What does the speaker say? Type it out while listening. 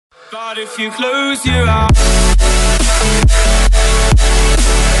But if you close your eyes.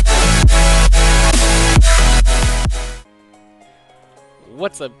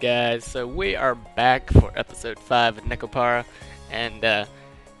 What's up, guys? So we are back for episode 5 of Nekopara, and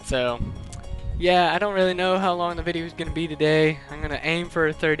yeah, I don't really know how long the video is gonna be today. I'm gonna aim for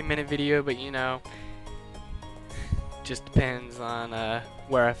a 30-minute video, but you know, just depends on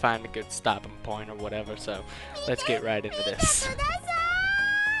where I find a good stopping point or whatever. So let's get right into this.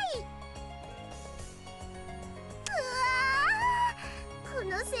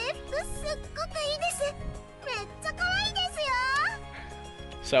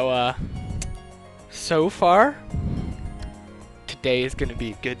 So far, today is gonna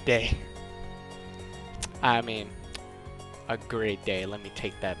be a good day. I mean, a great day. Let me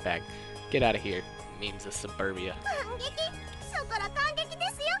take that back. Get out of here, memes of suburbia.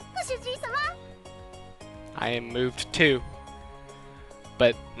 I am moved too,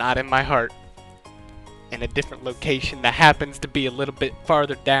 but not in my heart. In a different location that happens to be a little bit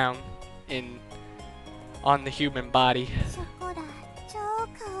farther down on the human body.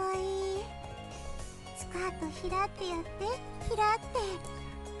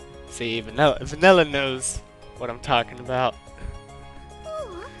 See, Vanilla knows what I'm talking about.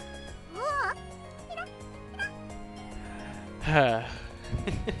 No,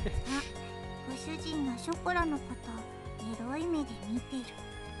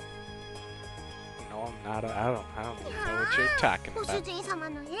 I'm not. I don't know what you're talking about.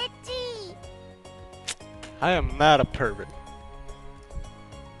 I am not a pervert.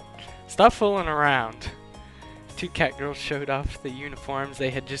 Stop fooling around. Two cat girls showed off the uniforms they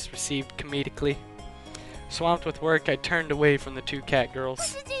had just received comedically. Swamped with work, I turned away from the two cat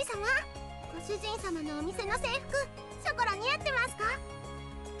girls.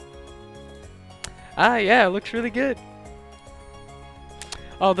 Ah, yeah, it looks really good.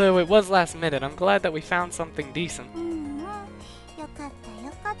 Although it was last minute, I'm glad that we found something decent.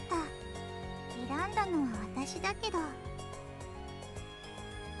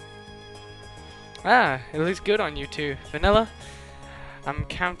 Ah, it looks good on you two. Vanilla, I'm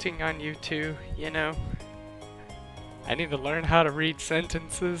counting on you two, you know. I need to learn how to read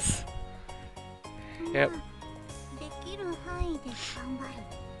sentences. Yep.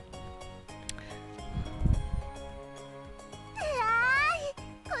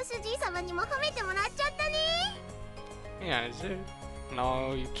 Yeah, is it?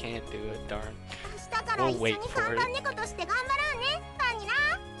 No, you can't do it, darn. We'll wait for it.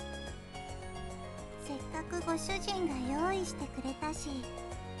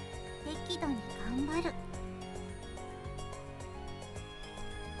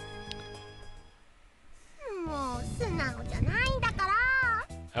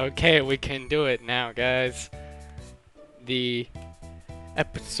 Okay, we can do it now, guys. The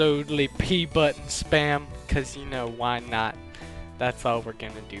episodely P button spam, cause you know why not? That's all we're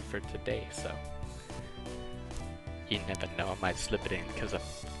gonna do for today. So you never know, I might slip it in, cause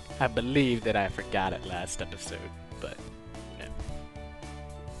I believe that I forgot it last episode, but you know.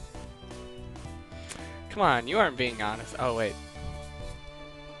 Come on, you aren't being honest. Oh wait.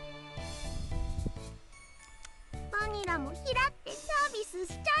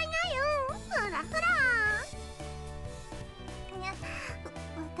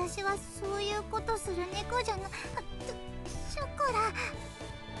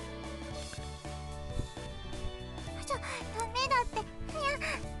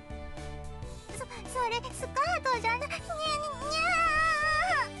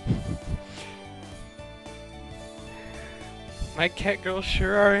 My cat girls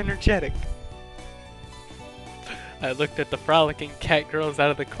sure are energetic. I looked at the frolicking cat girls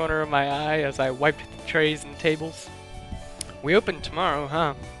out of the corner of my eye as I wiped the trays and tables. We open tomorrow,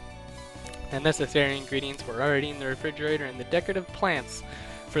 huh? The necessary ingredients were already in the refrigerator and the decorative plants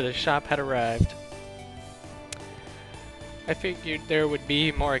for the shop had arrived. I figured there would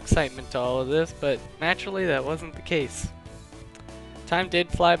be more excitement to all of this, but naturally that wasn't the case. Time did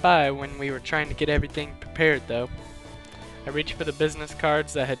fly by when we were trying to get everything prepared, though. I reached for the business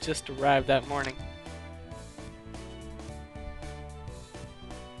cards that had just arrived that morning.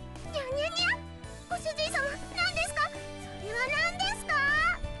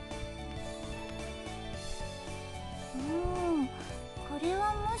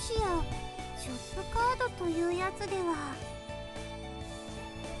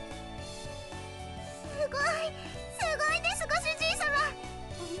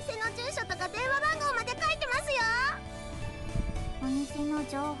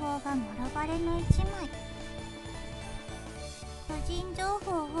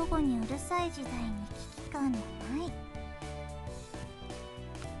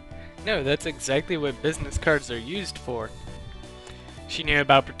 No, that's exactly what business cards are used for. She knew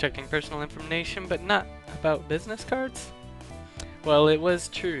about protecting personal information, but not about business cards? Well, it was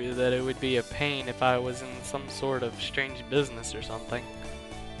true that it would be a pain if I was in some sort of strange business or something.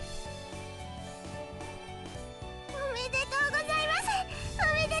 おめでとうございます。お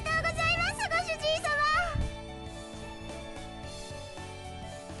めでとうございます、ご主人様。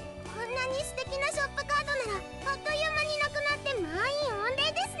こんなに素敵なショップカードならあっという間になくなって満員御礼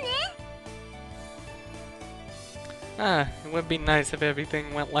ですね。 Ah, it would be nice if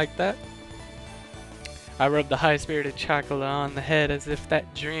everything went like that. I rubbed the high-spirited chocolate on the head as if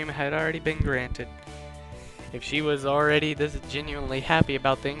that dream had already been granted. If she was already this genuinely happy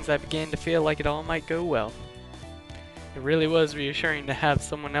about things, I began to feel like it all might go well. It really was reassuring to have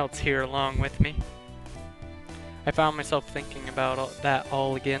someone else here along with me. I found myself thinking about that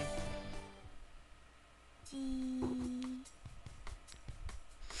all again.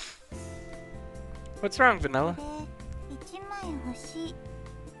 What's wrong, Vanilla? 1枚欲しい。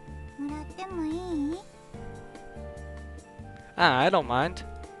もらってもいい？ Ah, I don't mind.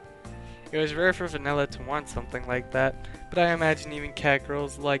 It was rare for Vanilla to want something like that, but I imagine even cat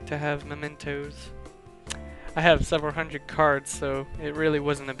girls like to have mementos. I have several hundred cards, so it really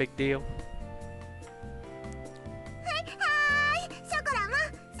wasn't a big deal. はい、ショコラ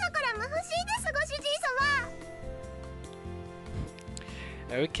も欲しいです、ご主人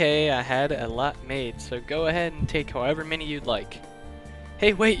様。 Okay, I had a lot made, so go ahead and take however many you'd like.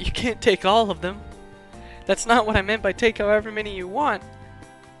 Hey, wait, you can't take all of them. That's not what I meant by take however many you want.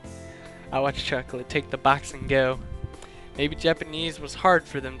 I watched Chocolate take the box and go. Maybe Japanese was hard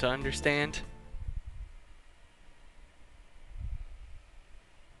for them to understand.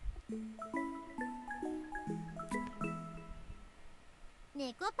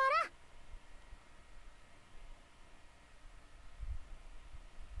 Nekopara.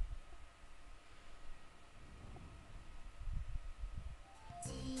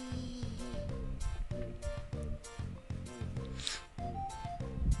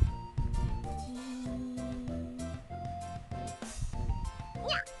 ゃ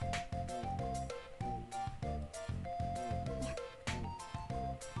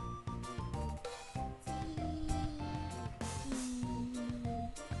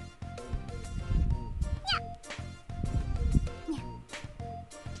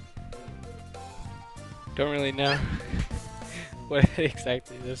Don't really know what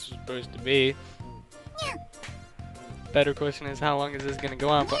exactly this was supposed to be. Better question is how long is this gonna go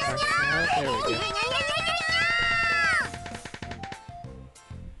on for? Oh, there we go.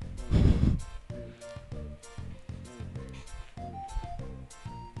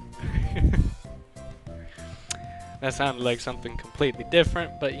 That sounded like something completely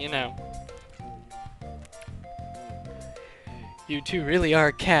different, but you know. You two really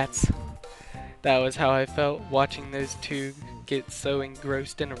are cats. That was how I felt watching those two get so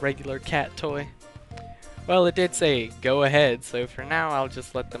engrossed in a regular cat toy. Well, it did say, go ahead, so for now I'll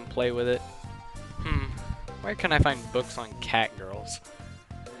just let them play with it. Where can I find books on cat girls?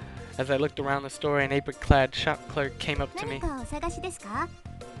 As I looked around the store, an apron-clad shop clerk came up to me. 何かお探しですか?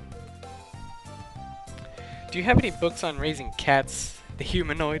 Do you have any books on raising cats, the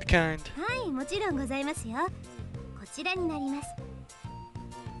humanoid kind? はい、もちろんございますよ。こちらになります。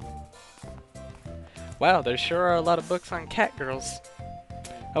 Wow, there sure are a lot of books on cat girls.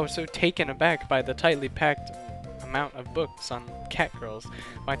 I was so taken aback by the tightly packed amount of books on cat girls,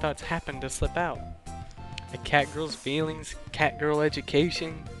 my thoughts happened to slip out. A cat girl's feelings, cat girl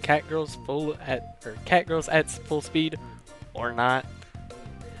education, cat girls at full speed, or not.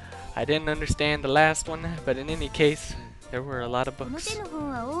 I didn't understand the last one, but in any case, there were a lot of この books. 手の本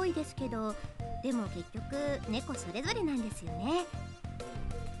は多いですけど、でも結局猫それぞれなんですよね。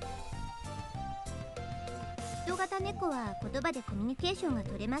人型猫は言葉でコミュニケーションが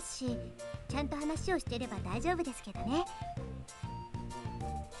取れますし、ちゃんと話をしていれば大丈夫ですけどね。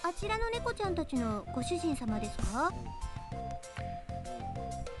あちらの猫ちゃんたちのご主人様ですか?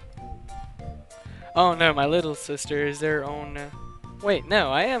 Oh no, my little sister is their own. Wait,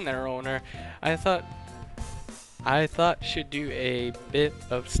 no, I am their owner. I thought should do a bit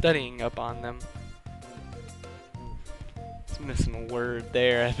of studying up on them. It's missing a word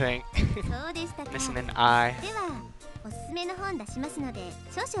there, I think. そうでしたか。 Missing an I. では、おすすめの本出しますので、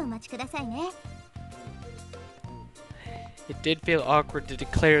少々お待ちくださいね。 It did feel awkward to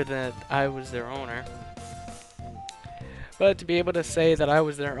declare that I was their owner. But to be able to say that I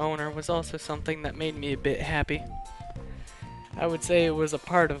was their owner was also something that made me a bit happy. I would say it was a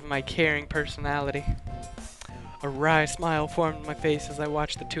part of my caring personality. A wry smile formed my face as I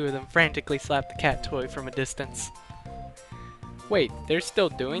watched the two of them frantically slap the cat toy from a distance. Wait, they're still お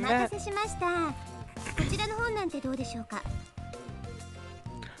doing 待 that? たせしました。こちらの本なんてどうでしょうか。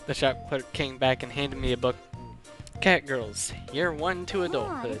 The shop clerk came back and handed me a book. Cat Girls, Year 1 to もう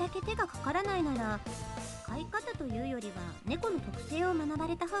あれ Adulthood. だけ手がかからないなら、飼い方というよりは猫の特性を学ば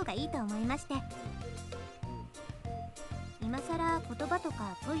れた方がいいと思いまして。今さら言葉と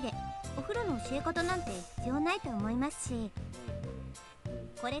かトイレ、お風呂の教え方なんて必要ないと思いますし、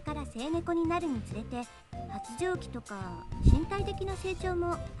これから成猫になるにつれて発情期とか身体的な成長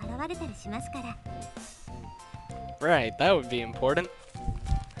も現れたりしますから。 Right, that would be important.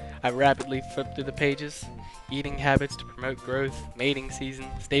 I rapidly flipped through the pages. Eating habits to promote growth, mating season,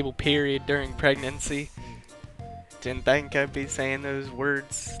 stable period during pregnancy. Didn't think I'd be saying those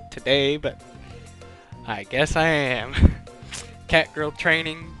words today, but I guess I am. Cat girl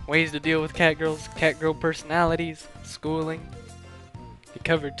training, ways to deal with cat girl personalities, schooling. It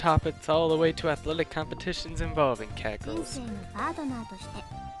covered topics all the way to athletic competitions involving cat 人 girls. 生のパートナーとして、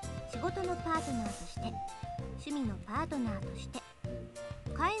仕事のパートナーとして、趣味のパートナーとして、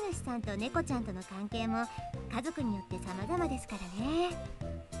飼い主さんと猫ちゃんとの関係も家族によって様々ですからね。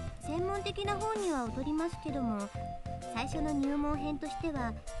専門的な本には劣りますけども、最初の入門編として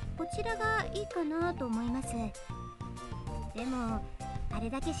はこちらがいいかなと思います。でもあれ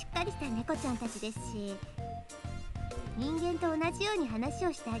だけしっかりした猫ちゃんたちですし、人間と同じように話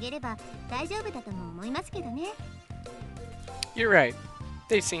をしてあげれば大丈夫だとも思いますけどね。 You're right.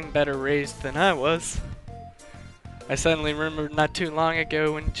 They seem better raised than I was. I suddenly remembered not too long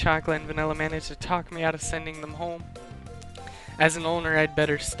ago when Chocolate and Vanilla managed to talk me out of sending them home. As an owner, I'd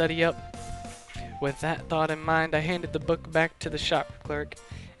better study up. With that thought in mind, I handed the book back to the shop clerk.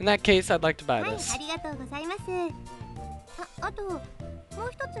 In that case, I'd like to buy はい、 this. ありがとうございます。あともう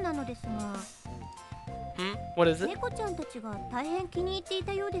一つなのですが、 What is it? 猫ちゃんたちが大変気に入ってい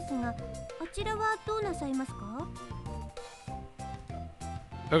たようですが、あちらはどうなさいますか？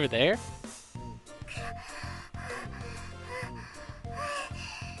 Over there?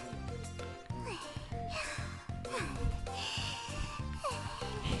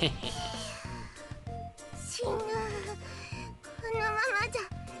 死ぬ。このままじゃ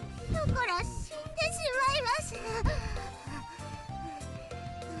ショコラ死んでしまいます。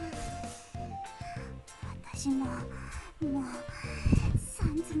私ももうサン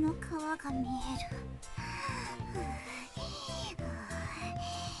ズの川が見える。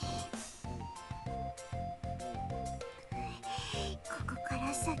ここから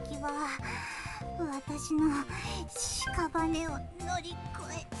先は私の屍を乗り越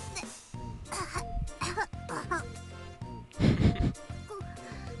えて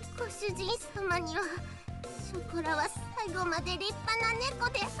ご主人様にはショコラは最後まで立派な猫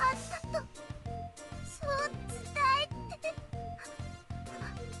であったとそう伝えて。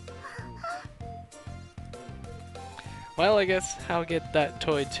 Well, I guess I'll get that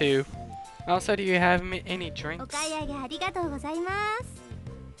toy too. Also, do you have any お drinks? 買い上げありがとうございます。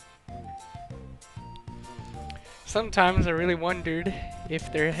 Sometimes I really wondered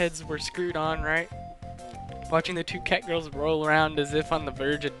if their heads were screwed on right. Watching the two cat girls roll around as if on the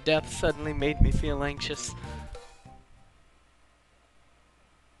verge of death suddenly made me feel anxious.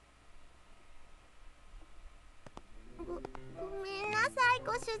 ごめんなさい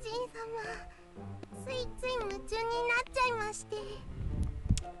ご主人様。ついつい夢中になっちゃいまして。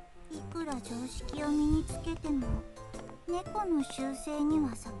いくら常識を身につけても猫の習性に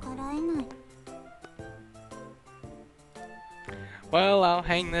は逆らえない。 Well, I'll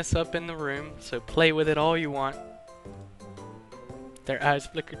hang this up in the room, so play with it all you want. Their eyes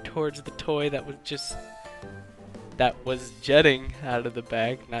flickered towards the toy that was jutting out of the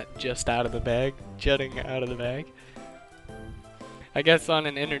bag, not just out of the bag, jutting out of the bag. I guess on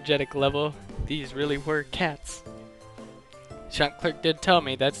an energetic level, these really were cats. Shop clerk did tell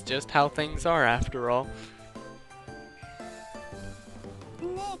me that's just how things are after all.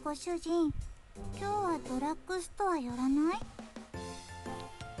 ねえご主人、今日はドラッグストア寄らない？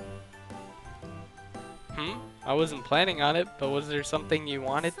 I wasn't planning on it, but was there something you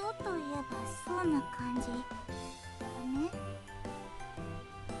wanted? そうといえばそうな感じだね。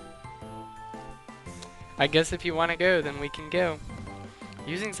 I guess if you want to go, then we can go.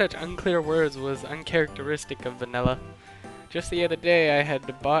 Using such unclear words was uncharacteristic of Vanilla. Just the other day, I had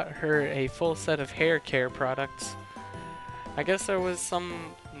bought her a full set of hair care products. I guess there was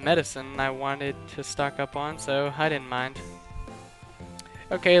some medicine I wanted to stock up on, so I didn't mind.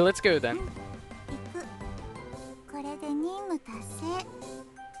 Okay, let's go then. 行く。これで任務達成。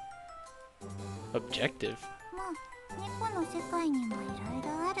 Objective. まあ猫の世界にもいろいろ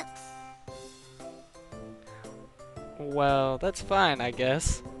ある。 Well, that's fine, I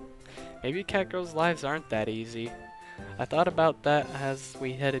guess. Maybe cat girls' lives aren't that easy. I thought about that as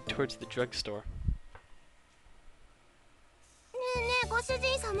we headed towards the drugstore. ねえねえご主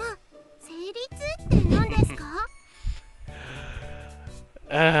人様、成立って何ですか？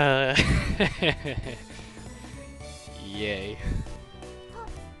 Yay.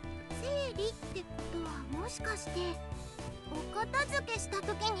 生理ってことはもしかしてお片付けした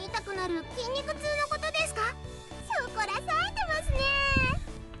時に痛くなる筋肉痛のことですか？ショコラ咲いてますね。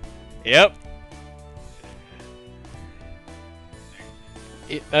 Yep.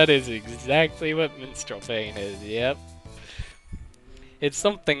 That is exactly what menstrual pain is, yep. It's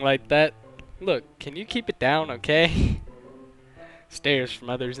something like that. Look, can you keep it down, okay? Stares from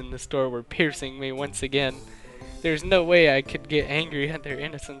others in the store were piercing me once again. There's no way I could get angry at their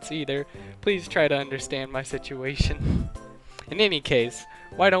innocence either. Please try to understand my situation. In any case,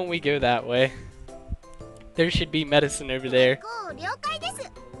 why don't we go that way? There should be medicine over there. 了解です。シ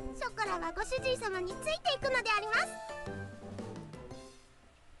ョコラはご主人様についていくのであります。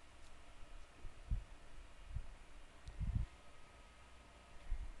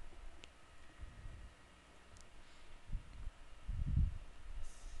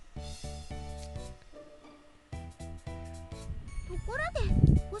ところで、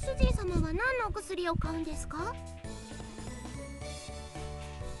ご主人様は何のお薬を買うんですか？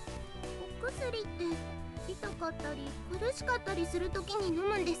お薬って痛かったり苦しかったりするときに飲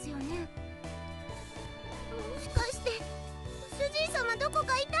むんですよね。もしかしてご主人様どこ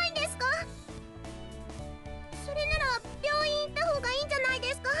か痛いんですか？それなら病院行った方がいいんじゃない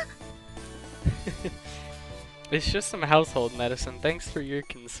ですか？ It's just some household medicine, thanks for your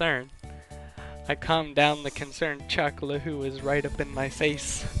concern. I calmed down the concerned Chocolate who was right up in my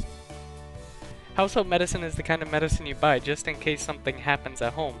face. Household medicine is the kind of medicine you buy just in case something happens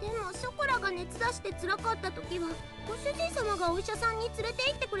at home. でもショコラが熱出して辛かった時はご主人様がお医者さんに連れて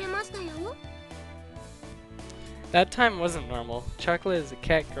行ってくれましたよ。 That time wasn't normal. Chocolate is a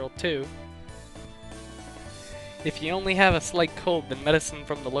cat girl too. If you only have a slight cold, then medicine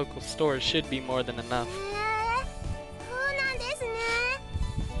from the local stores should be more than enough. そうなんですね。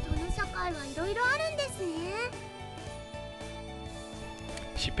人の社会はいろいろあるんですね。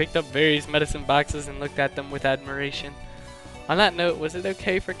 She picked up various medicine boxes and looked at them with admiration. On that note, was it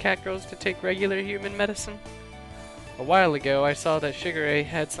okay for cat girls to take regular human medicine? A while ago, I saw that Sugar Ray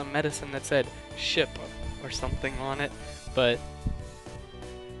had some medicine that said ship or something on it, but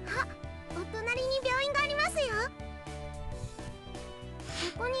あ、お隣に病院がありますよ。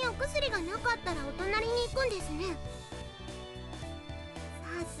ここにお薬がなかったらお隣に行くんですね。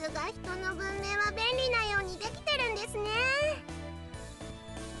さすが人の文明は便利なようにできてるんですね。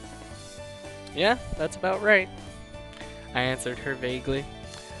 yeah, that's about right. I answered her vaguely.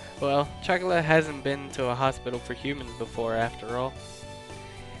 Well, Chocolate hasn't been to a hospital for humans before, after all.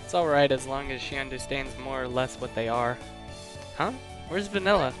 It's alright as long as she understands more or less what they are. Huh? Where's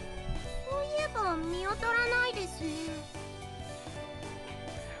Vanilla? そういえば見当たらないですね。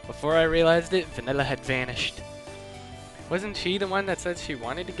 Before I realized it, Vanilla had vanished. Wasn't she the one that said she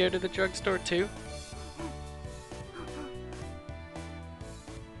wanted to go to the drugstore too?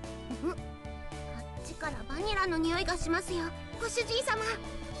 あっちからバニラの匂いがしますよ、ご主人様。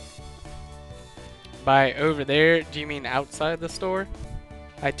 By over there, do you mean outside the store?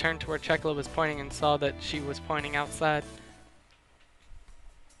 I turned to where Chocolate was pointing and saw that she was pointing outside.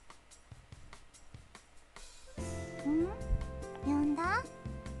 呼んだ？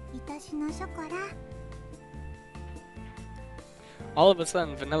愛しのショコラ。 All of a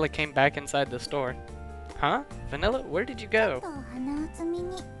sudden, Vanilla came back inside the store. Huh? Vanilla, where did you go? と鼻を摘み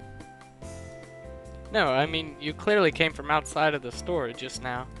に。 No, I mean, you clearly came from outside of the store just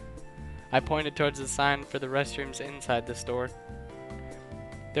now. I pointed towards the sign for the restrooms inside the store.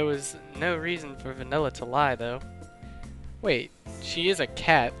 There was no reason for Vanilla to lie, though. Wait, she is a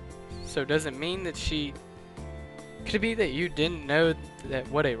cat, so does it mean that she... Could it be that you didn't know that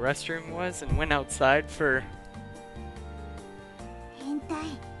what a restroom was and went outside for... 変態。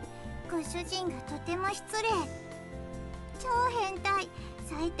ご主人がとても失礼。超変態。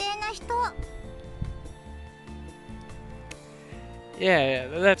最低な人。 Yeah,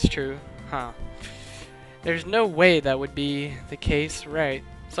 that's true. Huh. There's no way that would be the case, right?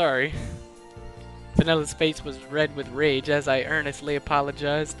 Sorry. Vanilla's face was red with rage as I earnestly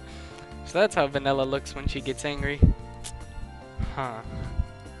apologized. So that's how Vanilla looks when she gets angry. Huh.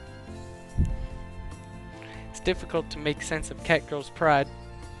 It's difficult to make sense of Catgirl's pride.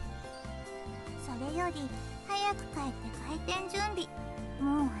 それより早く帰って開店準備。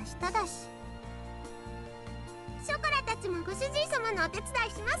もう明日だし。ショコラたちもご主人様のお手伝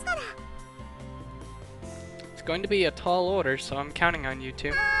いしますから。 It's going to be a tall order, so I'm counting on you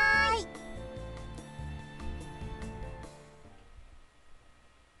two. はーい。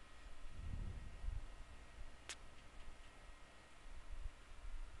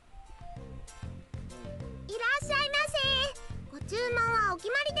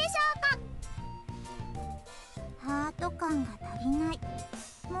感が足りない。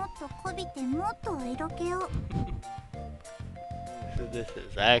もっとこびてもっとお色気を。So this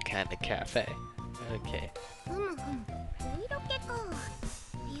is our kind of cafe. Okay. ふむふむ、お色気か。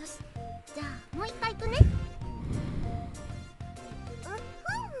よし、じゃあもう一回行くね。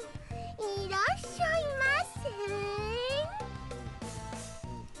いらっしゃいませ。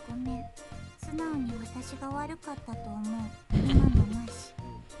ごめん、素直に私が悪かったと思う。今もなし。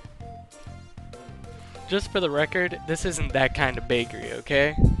Just for the record, this isn't that kind of bakery,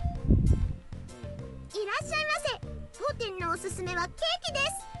 okay? いらっしゃいませ。当店のおすすめはケーキです。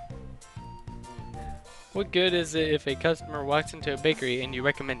What good is it if a customer walks into a bakery and you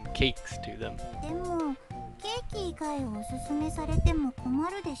recommend cakes to them? でもケーキ以外をおすすめされても困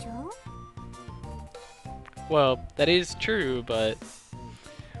るでしょ。 Well, that is true, but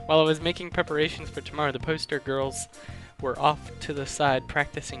while I was making preparations for tomorrow, the poster girls were off to the side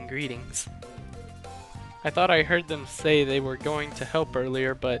practicing greetings. I thought I heard them say they were going to help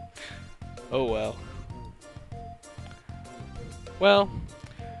earlier, but oh well. Well,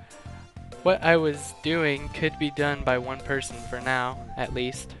 what I was doing could be done by one person for now, at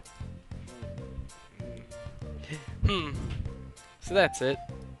least. So that's it.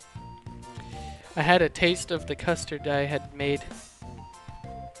 I had a taste of the custard I had made.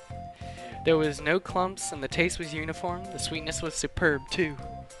 There was no clumps and the taste was uniform. The sweetness was superb too.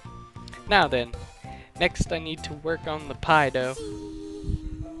 Now then, next I need to work on the pie dough.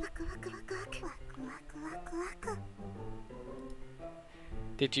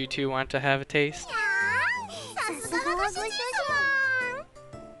 Did you two want to have a taste?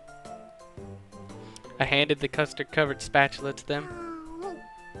 I handed the custard covered spatula to them.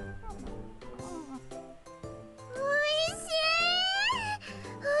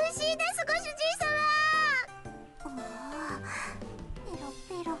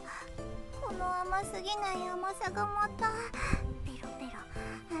 すぎない甘さがまたペロペロ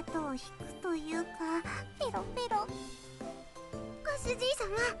後を引くというかペロペロ。ご主人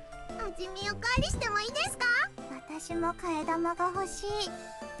様、味見おかわりしてもいいですか？私も替え玉が欲しい。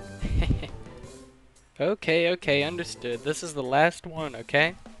Okay, understood. This is the last one,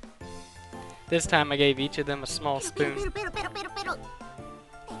 okay? This time I gave each of them a small spoon. ペロペロペロペロペロペロ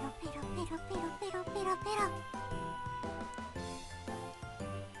ペロペロペロペロペロペロ。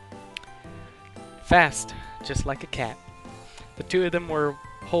 Fast, just like a cat. The two of them were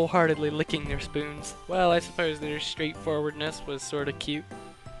wholeheartedly licking their spoons. Well, I suppose their straightforwardness was sort of cute.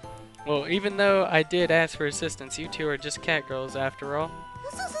 Well, even though I did ask for assistance, you two are just cat girls after all.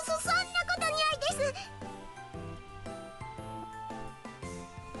 そんなことにないです。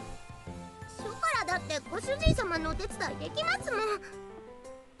ショコラだってご主人様のお手伝いできますもん。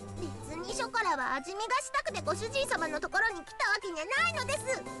別にショコラは味見がしたくてご主人様のところに来たわけじゃないので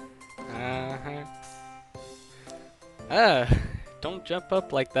す。Don't jump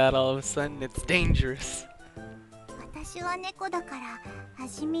up like that all of a sudden, it's dangerous. 私は猫だから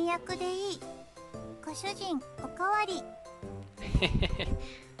味見役でいい。ご主人、おかわり。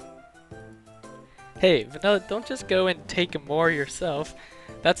Hey, Vanilla, don't just go and take more yourself.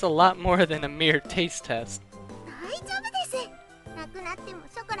 That's a lot more than a mere taste test. 大丈夫です。なくなっても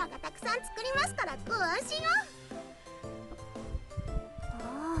ショコラがたくさん作りますからご安心を。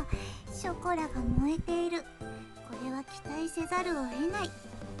おお、ショコラが燃えている。これは期待せざるを得ない。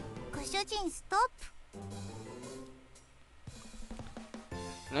ご主人、ストッ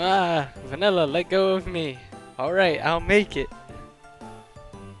プ。Vanilla, let go of me. Alright, I'll make it.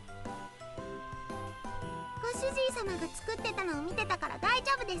 ご主人様が作ってたのを見てたから大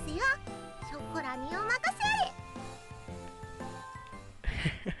丈夫ですよ。ショコラにお任せ。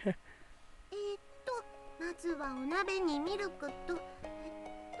まずはお鍋にミルクと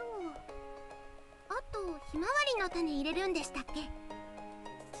あとひまわりの種入れるんでしたっけ？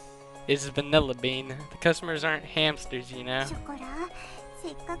 It's vanilla bean. The customers aren't hamsters, you know. ショコラ、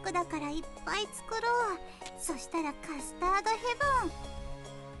せっかくだからいっぱい作ろう。そしたらカスタードヘ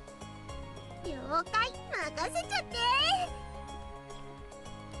ブン。了解、任せちゃって。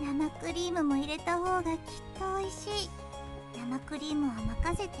生クリームも入れた方がきっと美味しい。生クリームは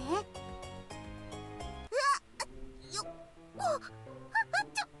任せて。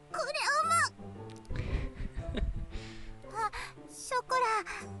これショコラ、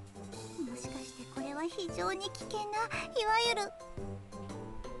もしかしてこれは非常に危険な、いわゆる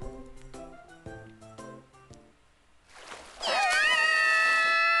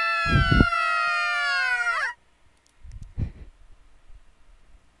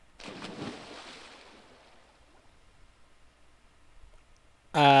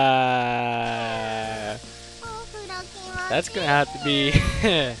That's gonna have to be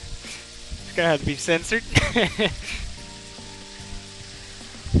it's gonna have to be censored.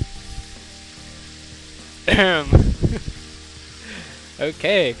 him.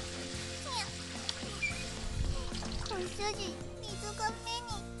 Okay. ご主人、水が目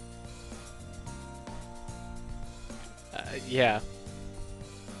に。Yeah.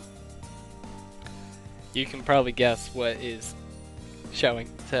 You can probably guess what is showing,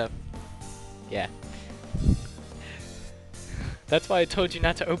 so yeah. That's why I told you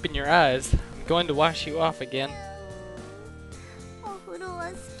not to open your eyes. I'm going to wash you off again. お風呂は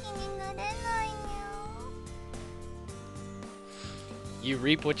好きになれないにゃ。 You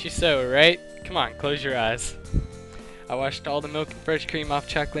reap what you sow, right? Come on, close your eyes. I washed all the milk and fresh cream off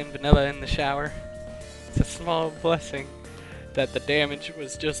chocolate and vanilla in the shower. It's a small blessing that the damage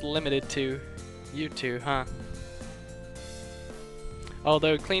was just limited to you two, huh?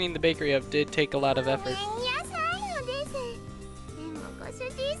 Although cleaning the bakery up did take a lot of ごめん effort. やさいのです。でもご主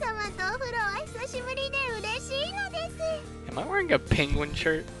人様とお風呂は久しぶりで嬉しいのです。 Am I wearing a penguin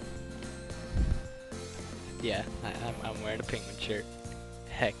shirt? Yeah, I'm wearing a penguin shirt.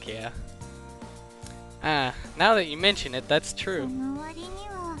 Heck yeah. Ah, now that you mention it, that's そ true. の割に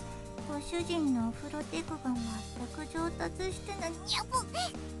はご主人のお風呂テクが全く上達してない。やぼっ。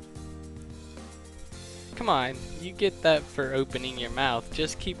 Come on, you get that for opening your mouth.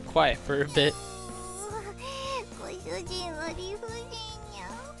 Just keep quiet for a bit. ご主人は理不尽にゃ。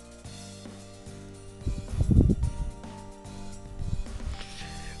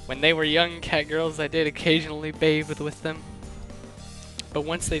 When they were young cat girls, I did occasionally bathe with them. But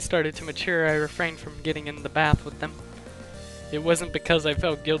once they started to mature, I refrained from getting in the bath with them. It wasn't because I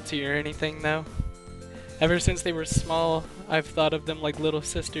felt guilty or anything, though. Ever since they were small, I've thought of them like little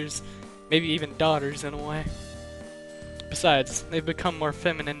sisters, maybe even daughters in a way. Besides, they've become more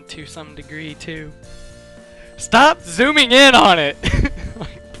feminine to some degree, too. Stop zooming in on it!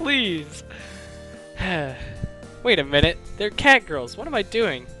 Like, please! Wait a minute, they're cat girls, what am I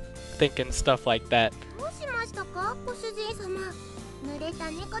doing? Thinking stuff like that. どうしましたか、ご主人様。濡れた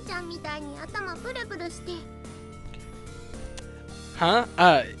猫ちゃんみたいに頭プルプルして。 Huh?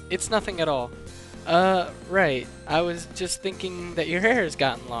 It's nothing at all. Right. I was just thinking that your hair has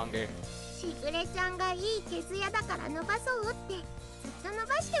gotten longer. しぐれちゃんがいい毛艶だから伸ばそうってずっと伸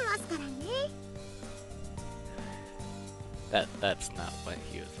ばしてますからね。 That's not what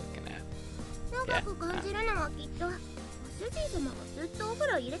he was looking at. 長く感じるのはきっとご主人様がずっとお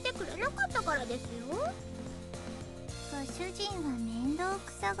風呂入れてくれなかったからですよ。ご主人は面倒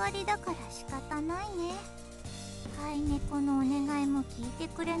くさがりだから仕方ないね。飼い猫のお願いも聞いて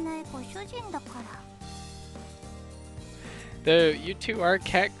くれないご主人だから。 Though you two are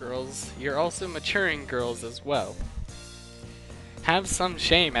cat girls, you're also maturing girls as well. Have some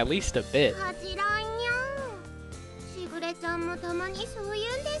shame, at least a bit. 恥じらんにゃん。しぐれちゃんもたまにそう言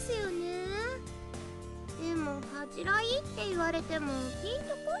うんですよね。でも恥じらいって言われてもピン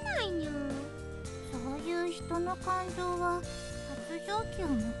とこないにゃん。そういう人の感情は発情期を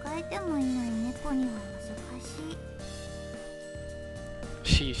迎えてもいない猫には難しい。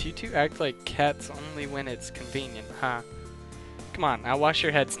 Sheesh, you two act like cats only when it's convenient, huh? Come on, I'll wash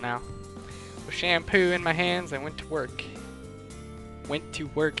your heads now. With shampoo in my hands, I went to work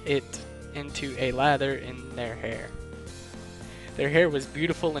it into a lather in their hair. Their hair was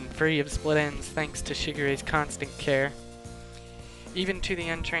beautiful and free of split ends thanks to Shigure's constant care. Even to the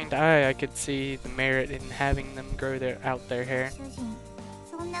untrained eye, I could see the merit in having them grow out their hair. 主人、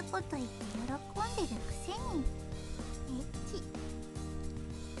そんなこと言って喜んでるくせに。エッチ。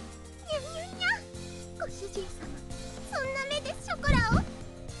にゃにゃにゃ。ご主人様、そんな目でショコラを。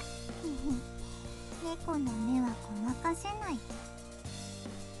猫の目はごまかせない。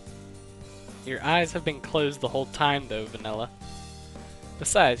 Your eyes have been closed the whole time, though, Vanilla.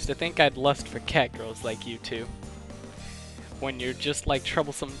 Besides, to think I'd lust for cat girls like you two, when you're just like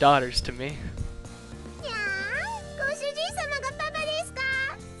troublesome daughters to me. いやー、ご主人様がパパですか。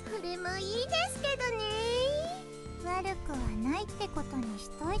それもいいですけどね。悪くはないってことにし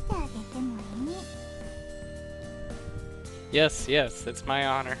といてあげてもいい。 Yes, yes, it's my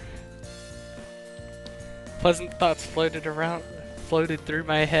honor. Pleasant thoughts floated through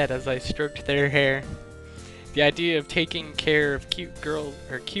my head as I stroked their hair. The idea of taking care of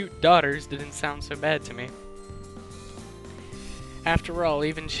cute daughters didn't sound so bad to me. After all,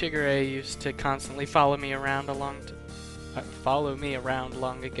 even Shigure used to constantly follow me around long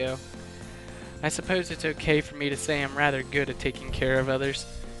ago. I suppose it's okay for me to say I'm rather good at taking care of others.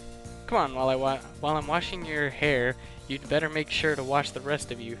 Come on, while I'm washing your hair, you'd better make sure to wash the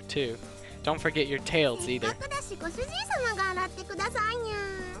rest of you too. Don't forget your tails either. せっかくだしご主人様が洗ってくださいにゃん。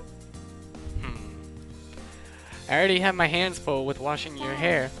 I already have my hands full with washing your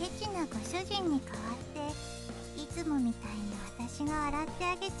hair. ケチなご主人に代わっていつもみたいに私が洗って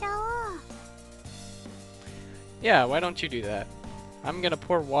あげちゃおう。Yeah, why don't you do that? I'm gonna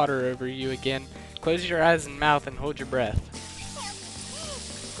pour water over you again. Close your eyes and mouth and hold your breath.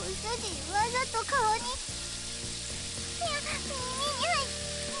 ご主人わざと顔に耳に入っ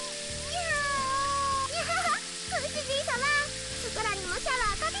ご主人様そこらにもシャワ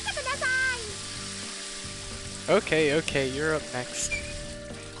ーかけてください Okay, okay, you're up next.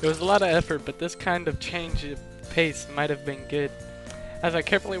 It was a lot of effort, but this kind of change of pace might have been good. As I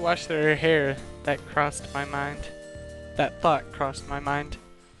carefully washed her hair, that crossed my mind. That thought crossed my mind.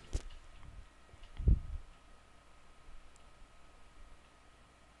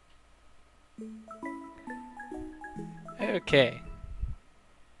 Okay.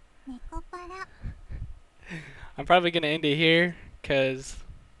 Nekopara. I'm probably gonna end it here, cause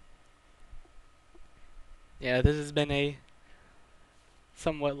yeah, this has been a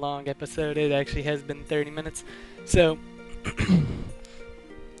somewhat long episode. It actually has been 30 minutes. So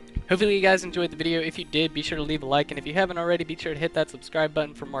hopefully you guys enjoyed the video. If you did, be sure to leave a like, and if you haven't already, be sure to hit that subscribe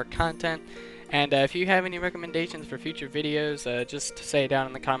button for more content. And if you have any recommendations for future videos, just say it down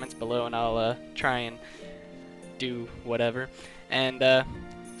in the comments below, and I'll try and do whatever. And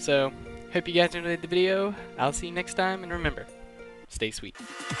so hope you guys enjoyed the video. I'll see you next time, and remember, stay sweet.